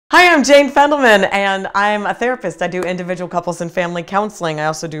Hi, I'm Jane Fendelman, and I'm a therapist. I do individual couples and family counseling. I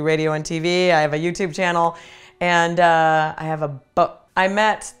also do radio and TV. I have a YouTube channel, and I have a book. I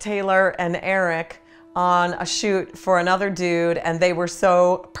met Taylor and Eric on a shoot for another dude, and they were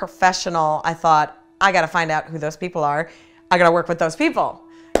so professional. I thought, I gotta find out who those people are. I gotta work with those people.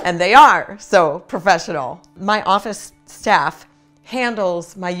 And they are so professional. My office staff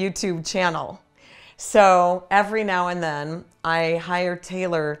handles my YouTube channel. So every now and then I hire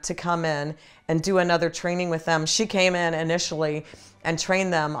Taylor to come in and do another training with them. She came in initially and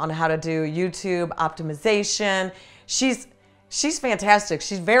trained them on how to do YouTube optimization. She's fantastic.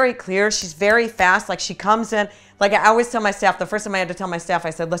 She's very clear. She's very fast. Like, she comes in, like I always tell my staff, the first time I had to tell my staff, I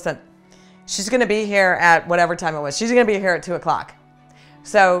said, listen, she's gonna be here at whatever time it was. She's gonna be here at 2 o'clock.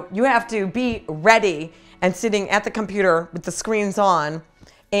 So you have to be ready and sitting at the computer with the screens on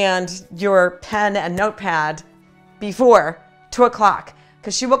and your pen and notepad before 2 o'clock,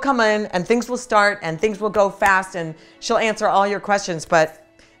 because she will come in and things will start and things will go fast and she'll answer all your questions, but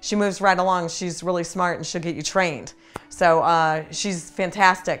she moves right along. She's really smart and she'll get you trained. So she's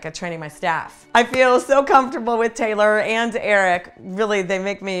fantastic at training my staff. I feel so comfortable with Taylor and Eric. Really, they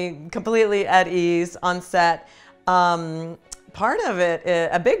make me completely at ease on set. Part of it,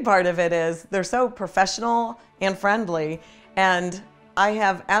 a big part of it is they're so professional and friendly, and I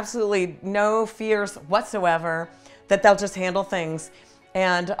have absolutely no fears whatsoever that they'll just handle things.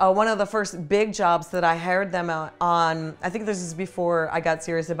 And one of the first big jobs that I hired them on, I think this is before I got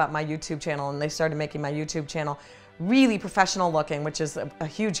serious about my YouTube channel and they started making my YouTube channel really professional looking, which is a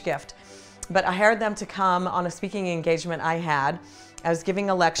huge gift. But I hired them to come on a speaking engagement I had. I was giving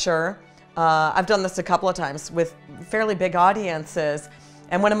a lecture. I've done this a couple of times with fairly big audiences.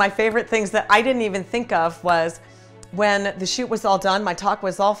 And one of my favorite things that I didn't even think of was when the shoot was all done, my talk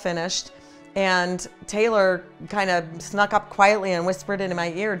was all finished, and Taylor kind of snuck up quietly and whispered into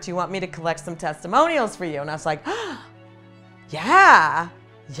my ear, do you want me to collect some testimonials for you? And I was like, oh, yeah,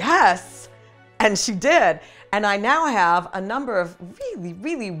 yes. And she did. And I now have a number of really,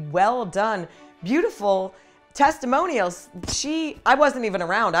 really well done, beautiful testimonials. I wasn't even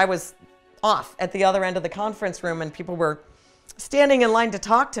around. I was off at the other end of the conference room and people were standing in line to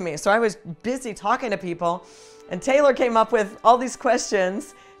talk to me. So I was busy talking to people. And Taylor came up with all these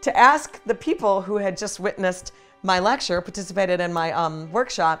questions to ask the people who had just witnessed my lecture, participated in my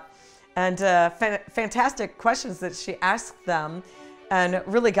workshop, and fantastic questions that she asked them, and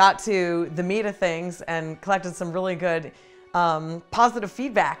really got to the meat of things and collected some really good positive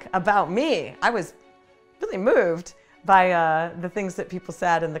feedback about me. I was really moved by the things that people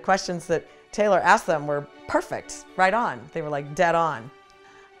said, and the questions that Taylor asked them were perfect, right on. They were like dead on.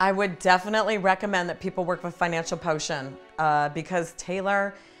 I would definitely recommend that people work with Financial Potion because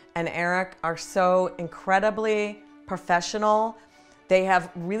Taylor and Eric are so incredibly professional. They have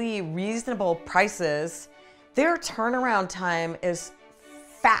really reasonable prices. Their turnaround time is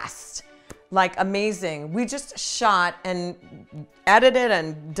fast, like amazing. We just shot and edited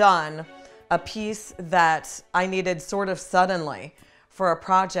and done a piece that I needed sort of suddenly for a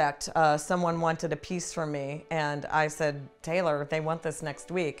project. Someone wanted a piece from me and I said, Taylor, they want this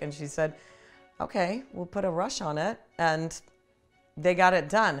next week. And she said, okay, we'll put a rush on it. And they got it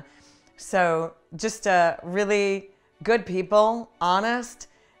done. So just really good people, honest.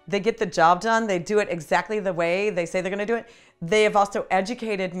 They get the job done. They do it exactly the way they say they're gonna do it. They have also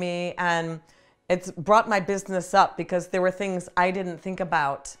educated me, and it's brought my business up because there were things I didn't think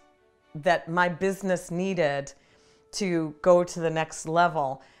about that my business needed to go to the next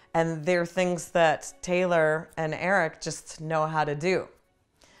level. And they're things that Taylor and Eric just know how to do.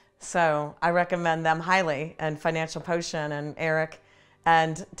 So I recommend them highly, and Financial Potion and Eric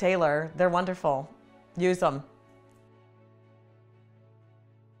and Taylor, they're wonderful. Use them.